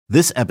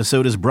This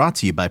episode is brought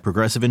to you by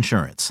Progressive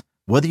Insurance.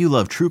 Whether you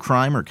love true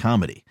crime or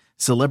comedy,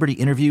 celebrity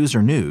interviews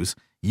or news,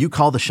 you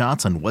call the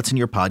shots on what's in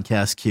your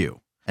podcast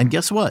queue. And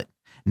guess what?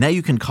 Now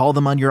you can call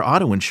them on your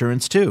auto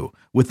insurance too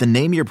with the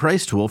Name Your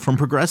Price tool from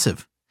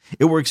Progressive.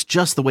 It works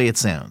just the way it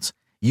sounds.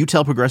 You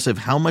tell Progressive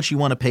how much you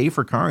want to pay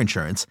for car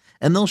insurance,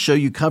 and they'll show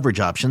you coverage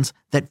options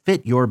that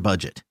fit your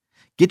budget.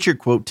 Get your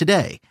quote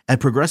today at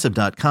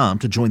Progressive.com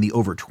to join the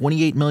over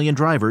 28 million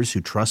drivers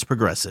who trust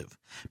Progressive.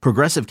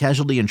 Progressive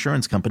Casualty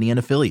Insurance Company and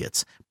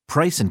Affiliates.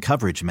 Price and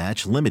coverage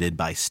match limited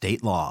by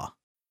state law.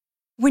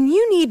 When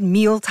you need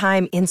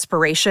mealtime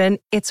inspiration,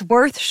 it's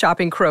worth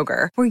shopping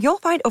Kroger, where you'll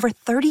find over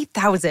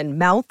 30,000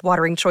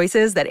 mouth-watering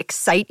choices that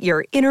excite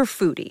your inner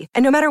foodie.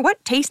 And no matter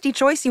what tasty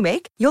choice you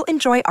make, you'll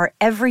enjoy our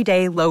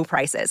everyday low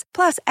prices,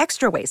 plus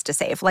extra ways to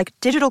save, like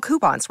digital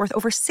coupons worth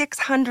over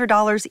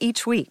 $600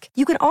 each week.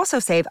 You can also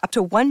save up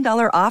to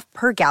 $1 off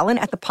per gallon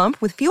at the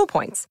pump with fuel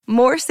points.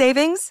 More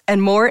savings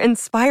and more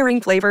inspiring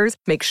flavors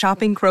make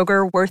shopping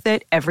Kroger worth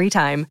it every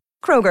time.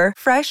 Kroger,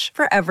 fresh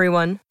for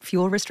everyone.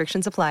 Fuel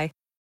restrictions apply.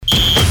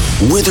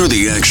 Whether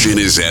the action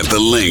is at the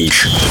link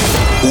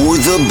or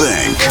the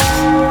bank,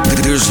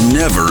 there's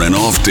never an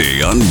off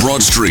day on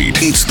Broad Street.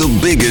 It's the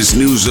biggest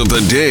news of the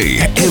day,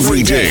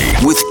 every day,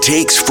 with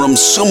takes from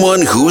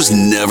someone who's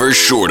never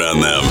short on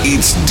them.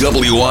 It's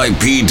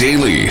WIP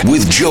Daily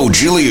with Joe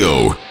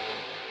Giglio.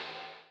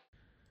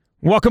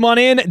 Welcome on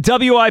in,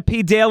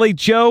 WIP Daily.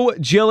 Joe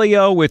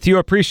Giglio with you.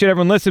 Appreciate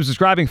everyone listening,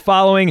 subscribing,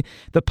 following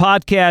the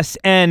podcast,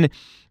 and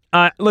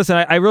listen,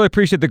 I really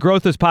appreciate the growth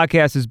of this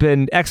podcast has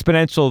been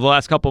exponential the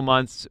last couple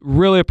months.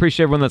 Really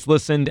appreciate everyone that's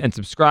listened and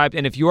subscribed.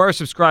 And if you are a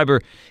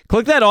subscriber,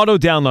 click that auto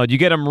download. You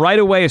get them right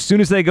away as soon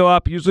as they go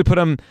up. Usually put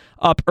them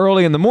up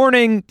early in the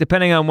morning,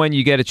 depending on when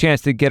you get a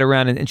chance to get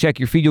around and check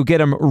your feed. You'll get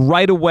them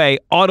right away.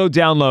 Auto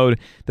download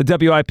the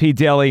WIP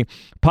Daily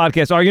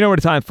podcast. Oh, you know what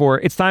it's time for?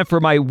 It's time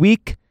for my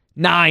Week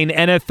 9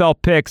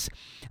 NFL picks.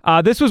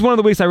 This was one of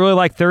the weeks I really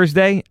liked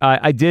Thursday.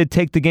 I did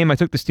take the game. I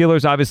took the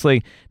Steelers.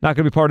 Obviously, not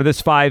going to be part of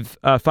this five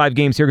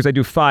games here because I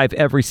do 5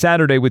 every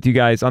Saturday with you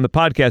guys on the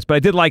podcast. But I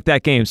did like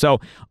that game. So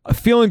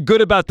feeling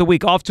good about the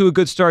week. Off to a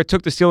good start.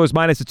 Took the Steelers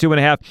minus the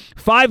 2.5.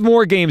 5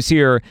 more games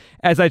here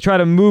as I try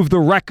to move the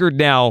record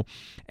now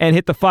and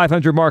hit the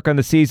 500 mark on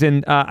the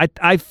season.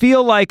 I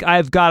feel like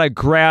I've got a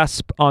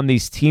grasp on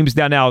these teams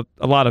now. Now,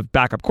 a lot of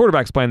backup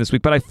quarterbacks playing this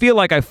week. But I feel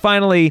like I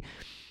finally...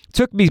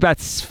 took me about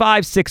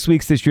 5-6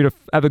 weeks this year to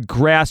have a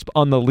grasp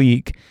on the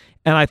league,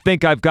 and I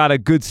think I've got a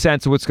good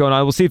sense of what's going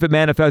on. We'll see if it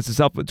manifests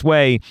itself its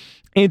way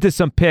into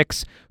some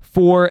picks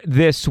for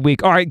this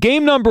week. All right,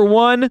 game number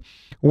 1,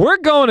 we're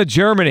going to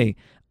Germany.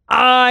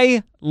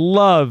 I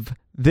love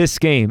this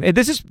game.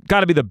 This has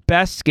got to be the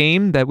best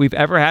game that we've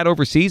ever had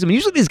overseas. I mean,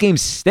 usually these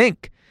games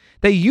stink.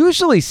 They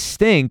usually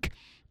stink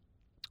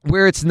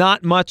where it's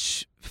not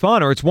much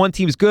fun, or it's one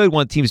team's good,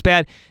 one team's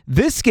bad.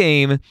 This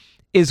game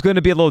is going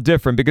to be a little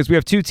different because we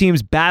have 2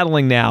 teams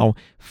battling now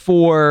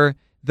for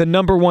the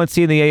number 1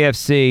 seed in the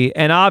AFC.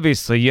 And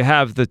obviously you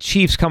have the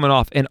Chiefs coming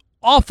off an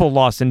awful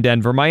loss in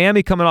Denver,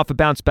 Miami coming off a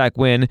bounce-back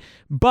win.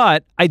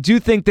 But I do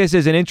think this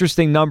is an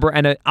interesting number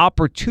and an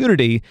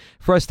opportunity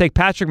for us to take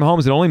Patrick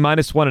Mahomes at only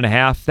minus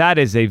 1.5. That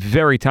is a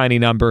very tiny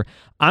number.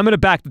 I'm going to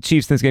back the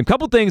Chiefs in this game.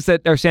 Couple things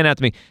that are standing out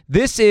to me.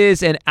 This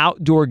is an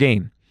outdoor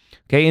game.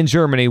 Okay, in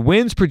Germany.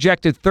 Winds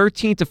projected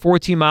 13 to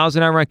 14 miles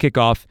an hour on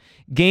kickoff.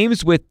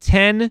 Games with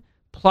 10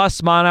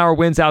 plus mile-an-hour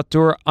winds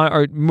outdoor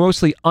are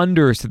mostly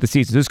unders to the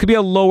season. So this could be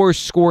a lower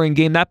scoring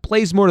game. That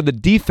plays more to the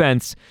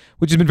defense,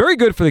 which has been very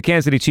good for the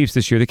Kansas City Chiefs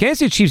this year. The Kansas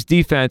City Chiefs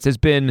defense has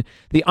been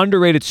the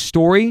underrated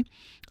story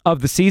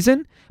of the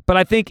season, but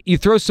I think you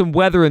throw some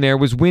weather in there. It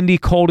was windy,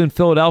 cold in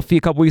Philadelphia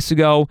a couple weeks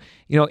ago,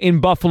 in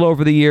Buffalo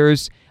over the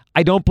years.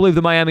 I don't believe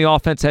the Miami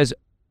offense has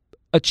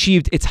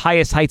achieved its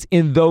highest heights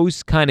in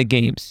those kind of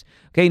games.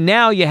 Okay,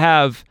 now you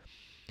have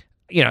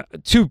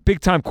 2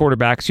 big-time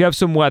quarterbacks. You have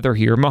some weather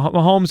here.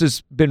 Mahomes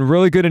has been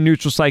really good in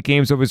neutral site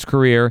games over his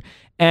career.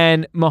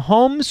 And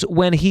Mahomes,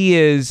 when he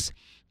is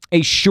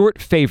a short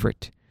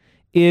favorite,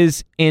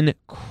 is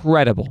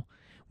incredible.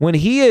 When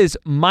he is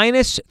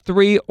minus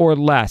 3 or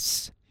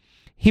less,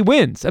 he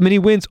wins. I mean, he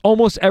wins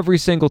almost every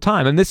single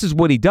time. And this is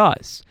what he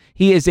does.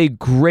 He is a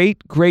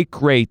great, great,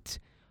 great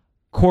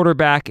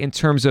quarterback in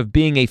terms of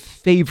being a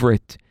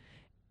favorite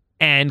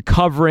and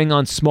covering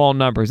on small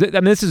numbers. I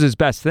mean, this is his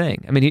best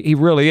thing. I mean, he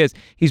really is.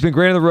 He's been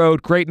great on the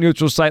road, great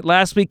neutral site.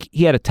 Last week,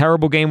 he had a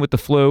terrible game with the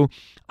flu.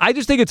 I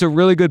just think it's a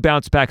really good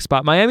bounce-back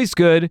spot. Miami's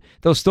good.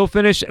 They'll still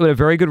finish with a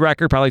very good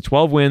record, probably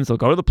 12 wins. They'll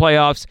go to the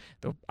playoffs.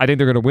 I think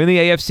they're going to win the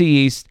AFC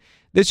East.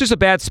 This is just a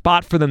bad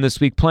spot for them this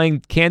week,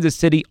 playing Kansas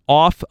City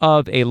off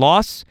of a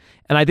loss.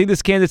 And I think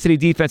this Kansas City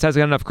defense hasn't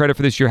got enough credit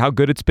for this year, how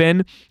good it's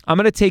been. I'm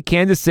going to take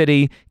Kansas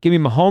City, give me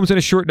Mahomes in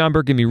a short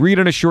number, give me Reed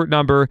on a short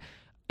number,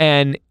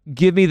 and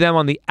give me them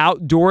on the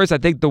outdoors. I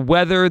think the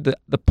weather,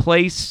 the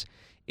place,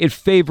 it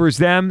favors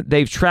them.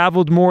 They've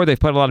traveled more. They've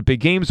played a lot of big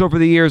games over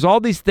the years. All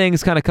these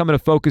things kind of come into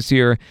focus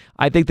here.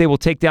 I think they will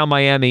take down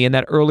Miami in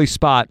that early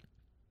spot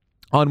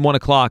on 1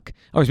 o'clock,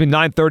 or excuse me,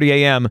 9:30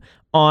 a.m.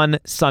 on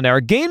Sunday.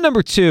 Our game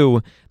number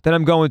 2 that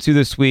I'm going to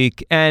this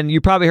week, and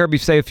you probably heard me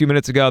say a few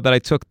minutes ago that I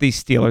took the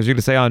Steelers. You're going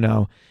to say, oh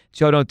no,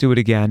 Joe, don't do it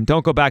again.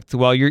 Don't go back to,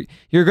 well, I'm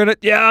going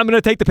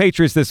to take the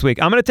Patriots this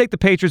week. I'm going to take the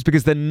Patriots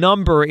because the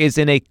number is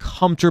in a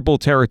comfortable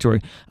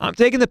territory. I'm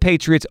taking the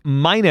Patriots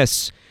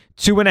minus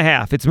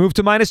 2.5. It's moved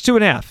to minus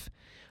 2.5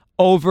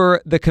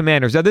 over the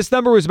Commanders. Now, this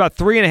number was about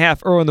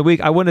 3.5 earlier in the week.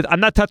 I'm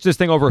not touching this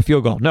thing over a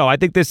field goal. No, I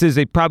think this is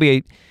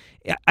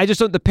I just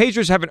don't, the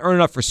Patriots haven't earned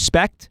enough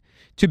respect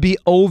to be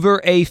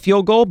over a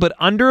field goal, but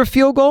under a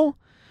field goal,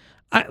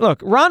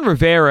 look, Ron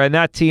Rivera and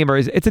that team,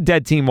 it's a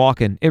dead team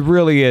walking. It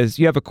really is.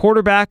 You have a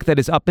quarterback that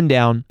is up and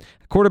down,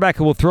 a quarterback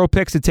who will throw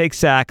picks and take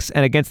sacks,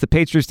 and against the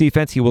Patriots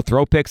defense, he will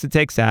throw picks and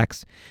take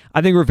sacks.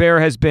 I think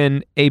Rivera has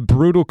been a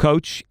brutal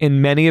coach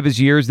in many of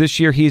his years. This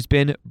year, he's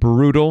been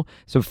brutal.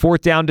 Some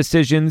fourth down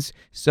decisions,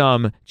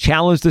 some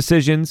challenge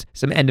decisions,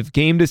 some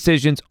end-of-game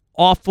decisions.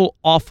 Awful,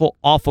 awful,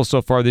 awful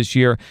so far this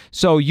year.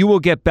 So you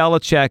will get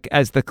Belichick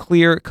as the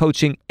clear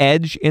coaching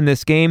edge in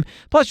this game.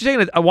 Plus, you're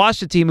taking a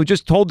Washington team who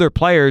just told their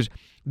players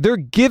they're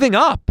giving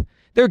up.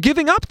 They're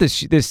giving up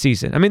this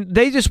season. I mean,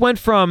 they just went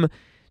from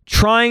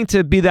trying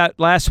to be that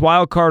last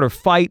wild card or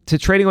fight to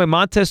trading away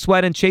Montez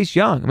Sweat and Chase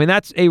Young. I mean,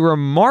 that's a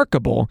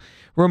remarkable,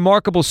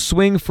 remarkable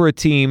swing for a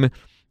team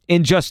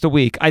in just a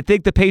week. I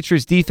think the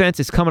Patriots defense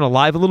is coming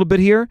alive a little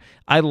bit here.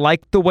 I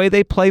like the way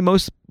they play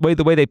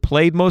the way they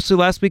played mostly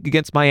last week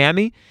against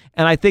Miami,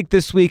 and I think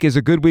this week is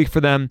a good week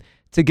for them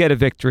to get a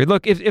victory.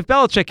 Look, if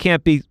Belichick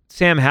can't beat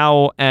Sam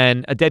Howell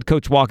and a dead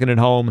coach walking at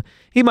home,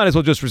 he might as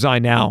well just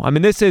resign now. I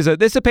mean, this is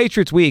a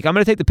Patriots week. I'm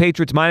going to take the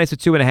Patriots minus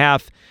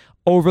 2.5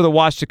 over the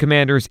Washington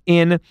Commanders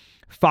in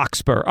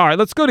Foxborough. All right,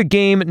 let's go to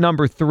game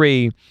number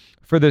 3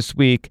 for this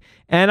week,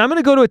 and I'm going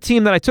to go to a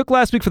team that I took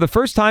last week for the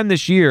first time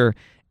this year.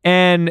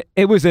 And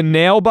it was a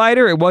nail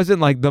biter. It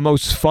wasn't like the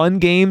most fun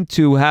game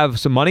to have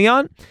some money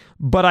on,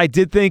 but I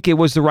did think it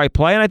was the right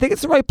play. And I think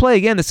it's the right play.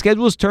 Again, the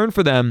schedule's turned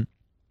for them,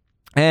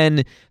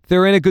 and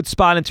they're in a good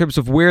spot in terms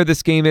of where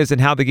this game is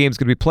and how the game's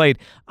going to be played.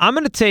 I'm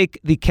going to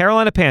take the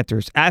Carolina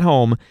Panthers at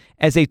home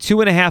as a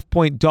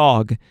 2.5-point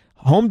dog,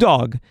 home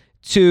dog,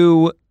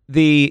 to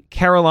the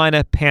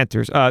Carolina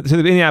Panthers, to the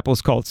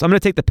Indianapolis Colts. I'm going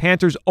to take the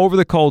Panthers over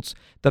the Colts,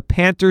 the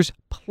Panthers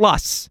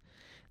plus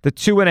the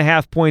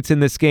 2.5 points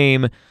in this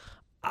game.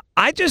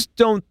 I just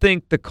don't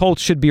think the Colts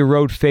should be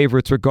road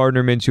favorites with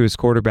Gardner Minshew as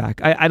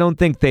quarterback. I don't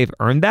think they've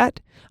earned that.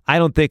 I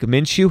don't think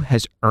Minshew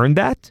has earned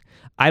that.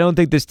 I don't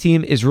think this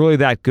team is really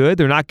that good.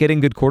 They're not getting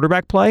good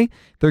quarterback play.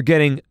 They're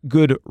getting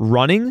good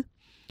running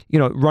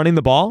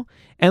the ball.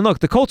 And look,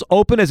 the Colts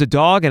open as a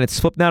dog and it's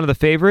flipped down to the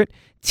favorite.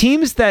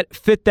 Teams that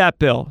fit that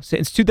bill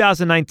since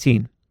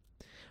 2019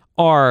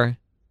 are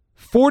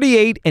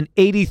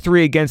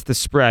 48-83 against the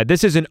spread.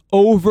 This is an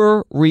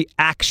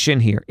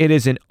overreaction here. It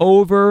is an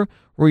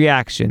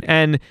overreaction.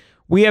 And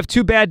we have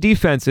two bad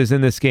defenses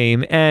in this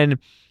game. And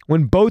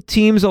when both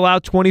teams allow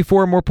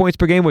 24 or more points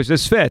per game, which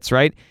this fits,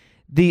 right?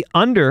 The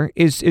under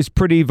is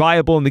pretty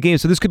viable in the game.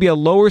 So this could be a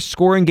lower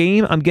scoring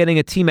game. I'm getting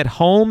a team at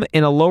home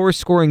in a lower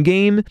scoring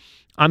game.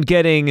 I'm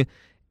getting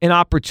an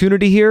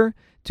opportunity here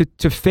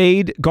to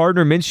fade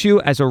Gardner Minshew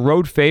as a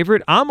road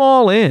favorite. I'm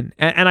all in.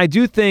 And I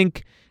do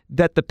think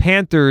that the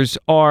Panthers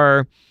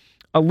are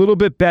a little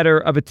bit better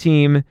of a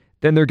team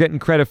than they're getting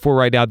credit for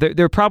right now.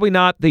 They're probably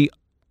not the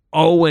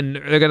and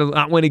they're going to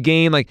not win a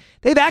game. Like,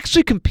 they've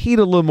actually competed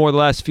a little more the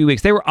last few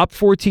weeks. They were up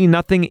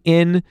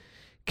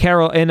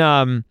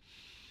 14-0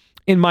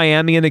 in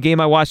Miami in the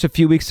game I watched a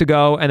few weeks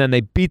ago, and then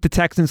they beat the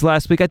Texans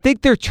last week. I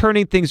think they're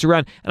turning things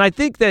around, and I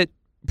think that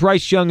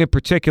Bryce Young in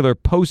particular,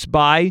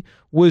 post-bye,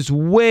 was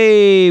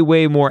way,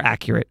 way more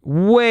accurate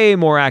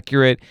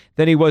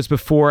than he was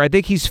before. I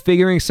think he's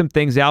figuring some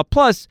things out.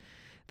 Plus,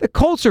 the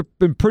Colts have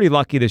been pretty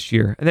lucky this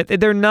year.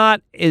 They're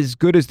not as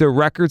good as their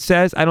record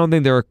says. I don't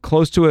think they're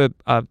close to a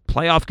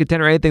playoff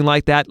contender or anything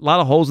like that. A lot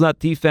of holes in that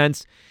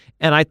defense.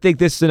 And I think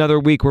this is another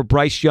week where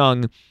Bryce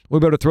Young will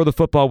be able to throw the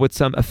football with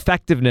some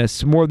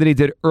effectiveness more than he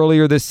did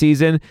earlier this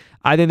season.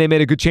 I think they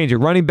made a good change at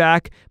running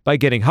back by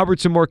getting Hubbard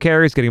some more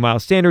carries, getting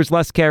Miles Sanders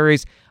less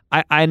carries.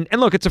 And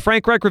look, it's a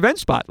Frank Reich revenge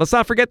spot. Let's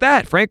not forget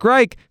that. Frank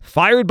Reich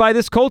fired by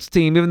this Colts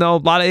team, even though a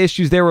lot of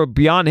issues there were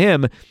beyond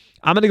him.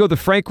 I'm going to go the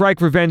Frank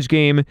Reich revenge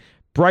game.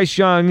 Bryce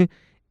Young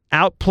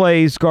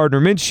outplays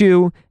Gardner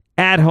Minshew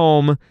at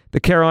home. The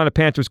Carolina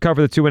Panthers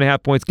cover the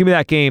 2.5 points. Give me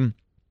that game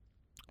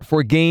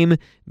for game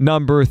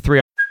number 3.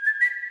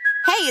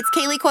 Hey, it's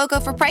Kaylee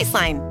Cuoco for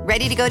Priceline.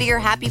 Ready to go to your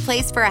happy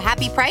place for a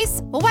happy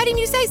price? Well, why didn't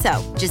you say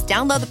so? Just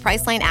download the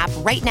Priceline app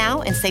right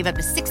now and save up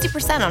to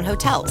 60% on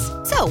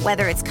hotels. So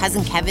whether it's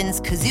Cousin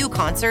Kevin's Kazoo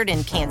Concert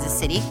in Kansas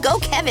City, go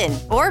Kevin,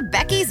 or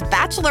Becky's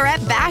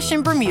Bachelorette Bash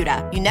in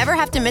Bermuda, you never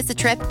have to miss a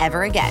trip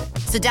ever again.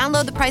 So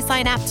download the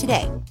Priceline app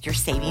today. Your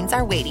savings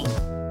are waiting.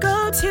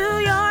 Go to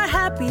your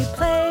happy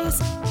place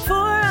for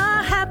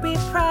a happy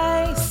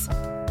price.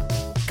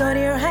 Go to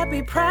your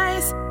happy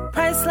price,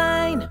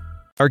 Priceline.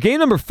 Our game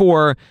number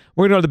 4,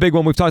 we're going to go to the big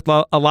one we've talked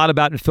a lot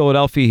about in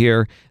Philadelphia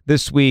here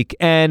this week.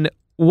 And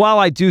while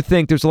I do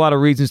think there's a lot of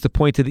reasons to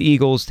point to the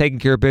Eagles taking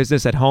care of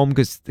business at home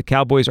because the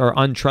Cowboys are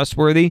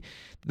untrustworthy,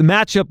 the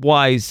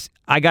matchup-wise,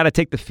 I got to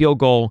take the field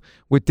goal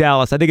with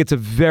Dallas. I think it's a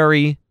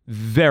very,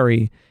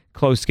 very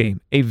close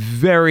game. A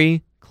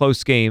very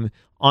close game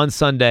on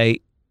Sunday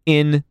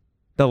in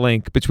the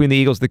link between the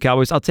Eagles and the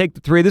Cowboys. I'll take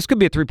the 3. This could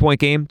be a 3-point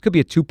game. It could be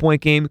a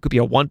 2-point game. It could be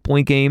a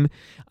 1-point game.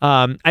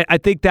 I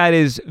think that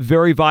is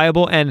very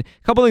viable. And a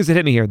couple things that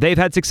hit me here. They've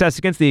had success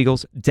against the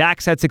Eagles.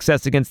 Dak's had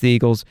success against the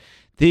Eagles.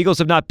 The Eagles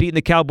have not beaten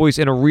the Cowboys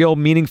in a real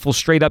meaningful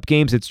straight-up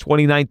game since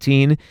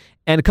 2019.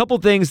 And a couple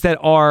things that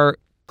are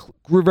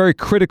very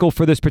critical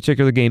for this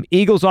particular game.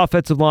 Eagles'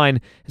 offensive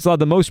line has allowed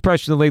the most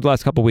pressure in the league the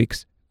last couple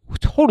weeks.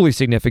 Totally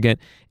significant.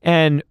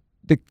 And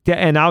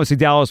obviously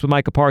Dallas with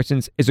Micah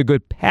Parsons is a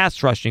good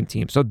pass rushing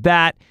team. So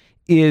that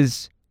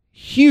is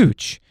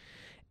huge.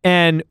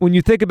 And when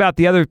you think about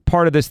the other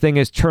part of this thing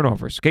is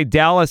turnovers. Okay,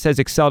 Dallas has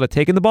excelled at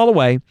taking the ball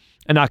away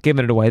and not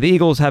giving it away. The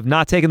Eagles have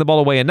not taken the ball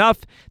away enough.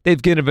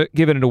 They've given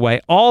it away.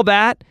 All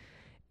that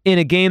in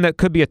a game that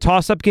could be a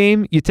toss-up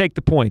game, you take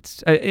the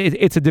points.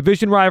 It's a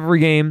division rivalry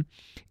game.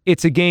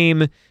 It's a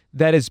game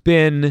that has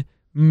been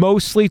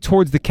mostly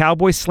towards the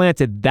Cowboys,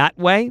 slanted that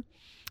way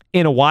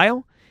in a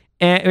while,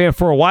 and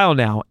for a while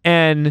now.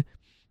 And,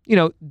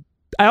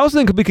 I also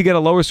think we could get a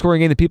lower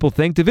scoring game than people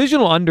think.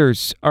 Divisional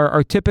unders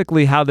are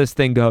typically how this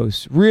thing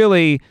goes.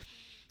 Really,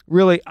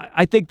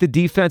 I think the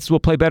defense will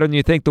play better than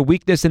you think. The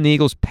weakness in the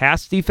Eagles'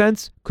 pass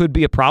defense could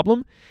be a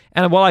problem.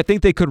 And while I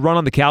think they could run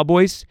on the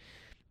Cowboys,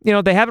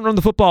 they haven't run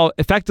the football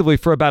effectively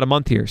for about a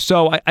month here.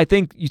 So I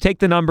think you take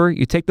the number,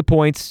 you take the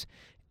points,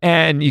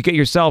 and you get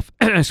yourself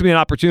an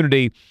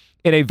opportunity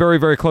in a very,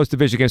 very close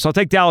division game. So I'll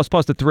take Dallas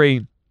plus the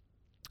 3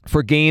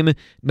 for game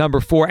number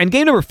 4. And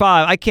game number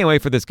 5, I can't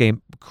wait for this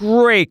game.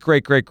 Great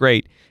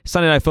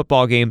Sunday night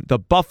football game. The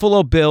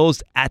Buffalo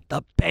Bills at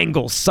the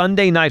Bengals.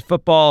 Sunday night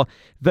football.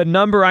 The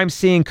number I'm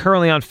seeing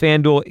currently on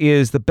FanDuel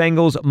is the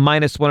Bengals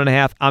minus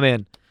 1.5. I'm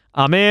in.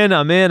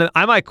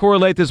 I might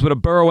correlate this with a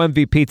Burrow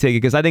MVP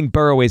ticket because I think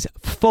Burrow is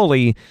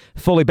fully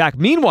back.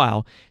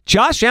 Meanwhile,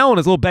 Josh Allen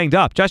is a little banged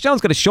up. Josh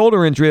Allen's got a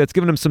shoulder injury that's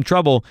given him some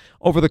trouble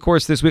over the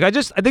course of this week. I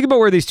think about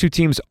where these two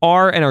teams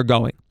are and are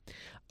going.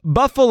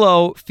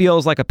 Buffalo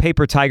feels like a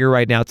paper tiger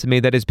right now to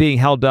me that is being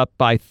held up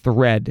by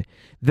thread.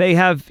 They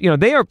have,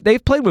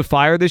 they've played with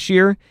fire this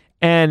year,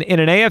 and in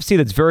an AFC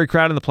that's very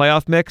crowded in the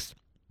playoff mix,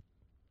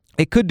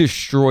 it could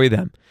destroy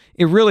them.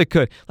 It really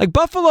could. Like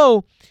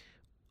Buffalo,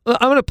 I'm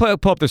going to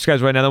pull up their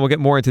schedule right now, then we'll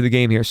get more into the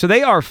game here. So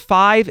they are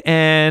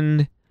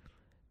 5-3,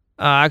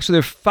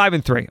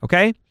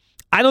 okay?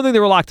 I don't think they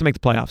were locked to make the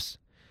playoffs.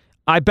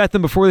 I bet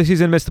them before the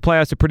season missed the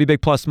playoffs a pretty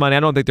big plus money. I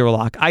don't think they were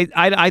locked. I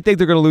think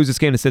they're going to lose this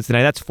game to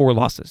Cincinnati. That's 4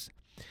 losses.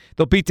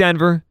 They'll beat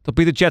Denver. They'll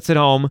beat the Jets at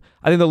home.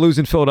 I think they'll lose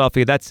in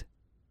Philadelphia. That's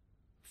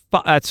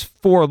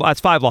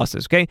 5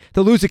 losses, okay?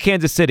 They'll lose to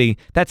Kansas City.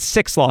 That's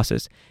 6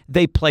 losses.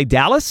 They play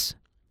Dallas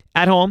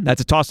at home.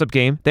 That's a toss-up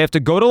game. They have to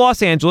go to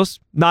Los Angeles.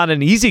 Not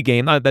an easy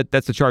game.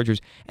 That's the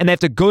Chargers. And they have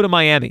to go to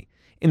Miami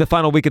in the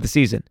final week of the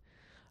season.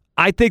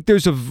 I think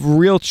there's a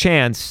real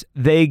chance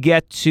they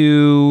get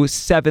to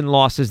 7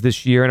 losses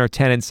this year and are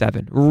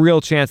 10-7. Real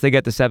chance they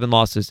get to 7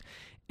 losses.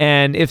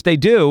 And if they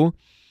do,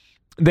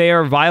 they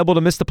are viable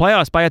to miss the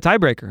playoffs by a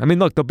tiebreaker. I mean,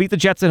 look, they'll beat the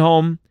Jets at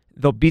home.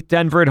 They'll beat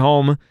Denver at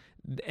home.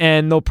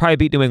 And they'll probably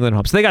beat New England at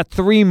home. So they got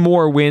 3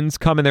 more wins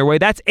coming their way.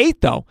 That's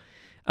 8, though.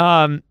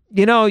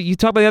 You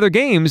talk about the other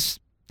games,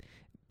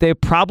 they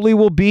probably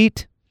will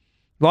beat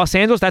Los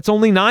Angeles. That's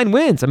only 9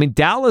 wins. I mean,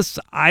 Dallas,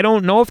 I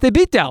don't know if they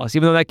beat Dallas,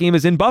 even though that game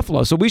is in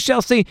Buffalo. So we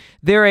shall see.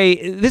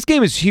 This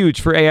game is huge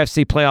for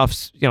AFC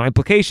playoffs,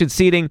 implications,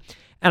 seeding.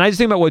 And I just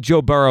think about what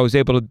Joe Burrow is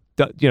able to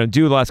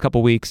do the last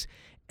couple of weeks.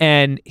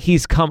 And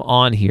he's come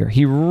on here.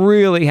 He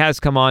really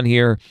has come on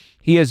here.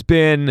 He has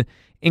been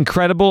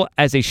incredible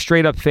as a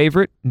straight-up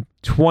favorite.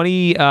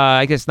 19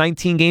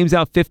 games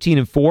out,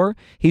 15-4.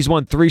 He's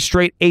won 3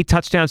 straight, 8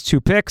 touchdowns, 2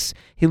 picks.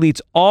 He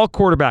leads all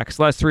quarterbacks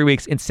the last 3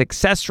 weeks in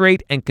success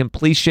rate and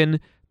completion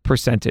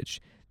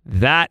percentage.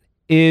 That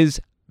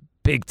is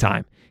big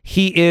time.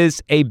 He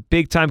is a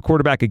big-time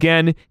quarterback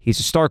again. He's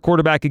a star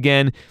quarterback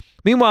again.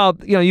 Meanwhile,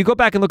 you go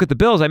back and look at the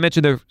Bills. I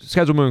mentioned their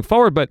schedule moving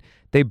forward, but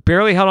they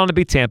barely held on to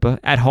beat Tampa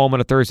at home on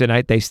a Thursday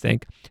night. They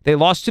stink. They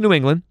lost to New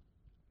England.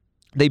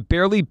 They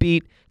barely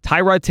beat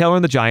Tyrod Taylor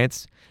and the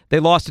Giants. They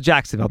lost to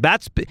Jacksonville.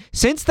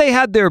 Since they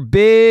had their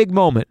big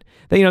moment.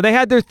 They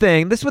had their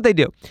thing. This is what they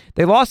do.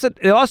 They lost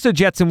to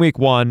Jets in week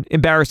 1.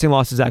 Embarrassing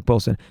loss to Zach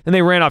Wilson. Then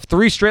they ran off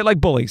 3 straight like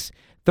bullies.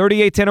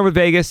 38-10 over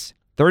Vegas.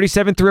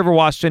 37-3 over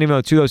Washington, even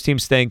though 2 of those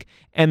teams stink.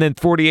 And then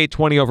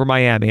 48-20 over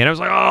Miami. And I was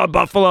like, oh,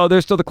 Buffalo,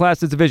 they're still the class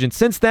of this division.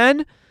 Since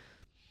then,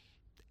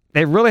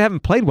 they really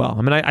haven't played well.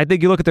 I mean, I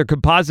think you look at their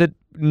composite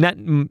net,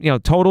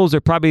 totals. They're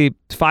probably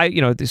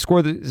 5. They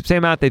score the same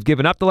amount they've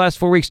given up the last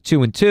 4 weeks.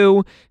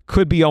 2-2,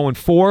 could be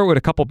 0-4 with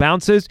a couple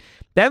bounces.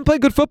 They haven't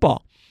played good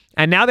football,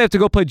 and now they have to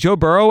go play Joe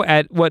Burrow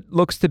at what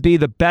looks to be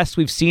the best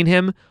we've seen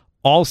him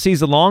all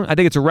season long. I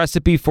think it's a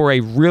recipe for a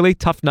really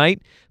tough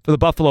night for the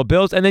Buffalo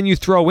Bills. And then you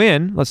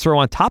let's throw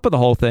on top of the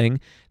whole thing,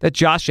 that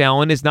Josh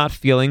Allen is not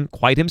feeling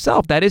quite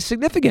himself. That is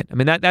significant. I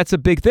mean, that's a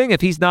big thing.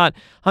 If he's not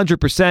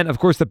 100%, of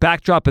course, the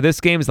backdrop of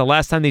this game is the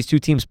last time these two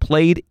teams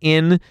played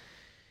in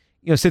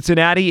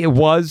Cincinnati. It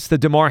was the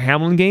DeMar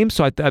Hamlin game.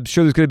 So I'm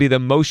sure there's going to be the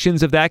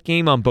emotions of that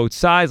game on both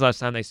sides. Last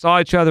time they saw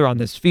each other on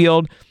this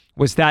field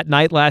was that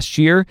night last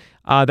year.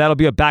 That'll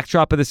be a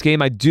backdrop of this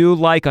game. I do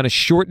like on a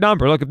short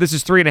number. Look, if this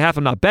is 3.5,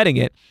 I'm not betting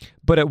it.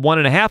 But at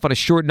 1.5 on a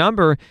short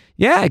number,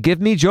 yeah, give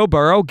me Joe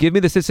Burrow, give me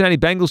the Cincinnati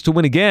Bengals to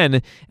win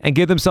again, and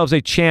give themselves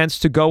a chance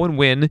to go and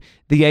win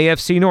the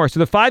AFC North. So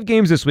the 5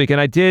 games this week,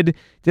 and I did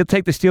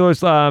take the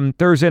Steelers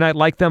Thursday night,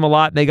 liked them a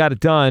lot, and they got it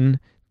done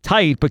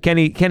tight. But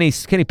Kenny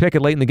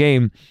Pickett late in the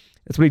game,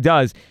 that's what he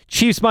does.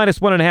 Chiefs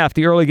 -1.5,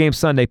 the early game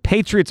Sunday.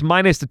 Patriots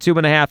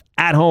 -2.5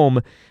 at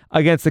home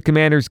against the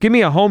Commanders. Give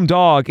me a home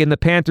dog in the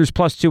Panthers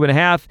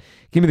 +2.5.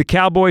 Give me the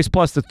Cowboys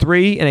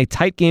 +3 in a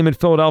tight game in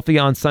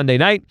Philadelphia on Sunday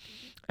night.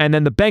 And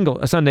then the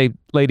Bengals, Sunday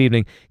late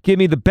evening. Give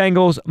me the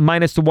Bengals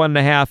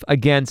 -1.5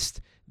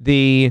 against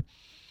the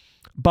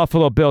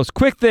Buffalo Bills.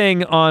 Quick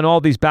thing on all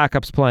these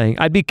backups playing.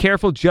 I'd be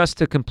careful just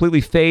to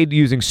completely fade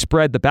using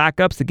spread the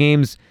backups. The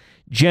games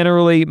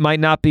generally might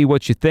not be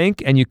what you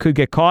think, and you could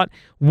get caught.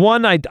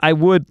 One I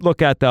would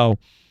look at, though,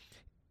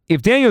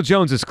 if Daniel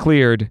Jones is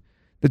cleared,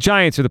 the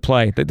Giants are the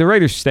play. The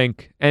Raiders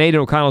stink, and Aiden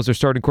O'Connell's their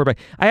starting quarterback.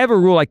 I have a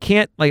rule: I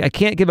can't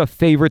give a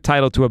favorite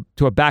title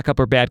to a backup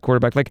or bad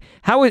quarterback. Like,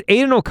 how is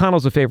Aiden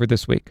O'Connell's a favorite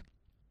this week?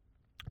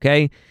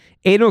 Okay,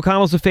 Aiden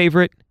O'Connell's a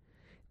favorite.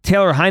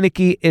 Taylor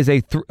Heineke is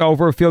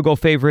over a field goal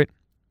favorite.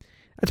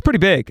 That's pretty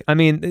big. I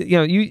mean,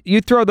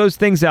 you throw those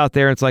things out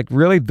there, it's like,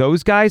 really,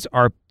 those guys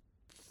are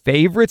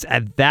favorites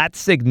at that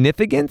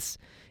significance?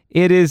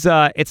 It is.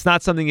 It's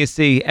not something you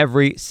see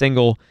every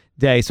single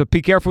day. So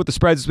be careful with the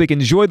spreads this week.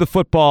 Enjoy the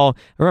football.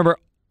 Remember,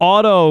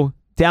 auto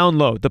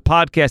download the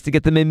podcast to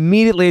get them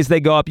immediately as they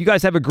go up. You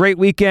guys have a great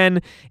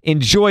weekend.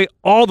 Enjoy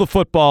all the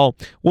football.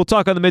 We'll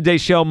talk on the Midday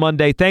Show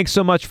Monday. Thanks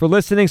so much for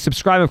listening.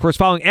 Subscribe, of course,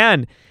 following,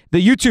 and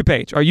the YouTube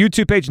page. Our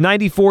YouTube page,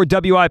 94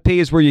 WIP,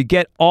 is where you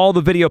get all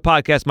the video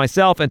podcasts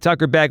myself and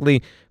Tucker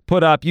Bagley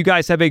put up. You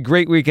guys have a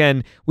great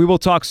weekend. We will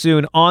talk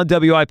soon on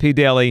WIP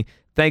Daily.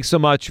 Thanks so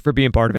much for being part of it.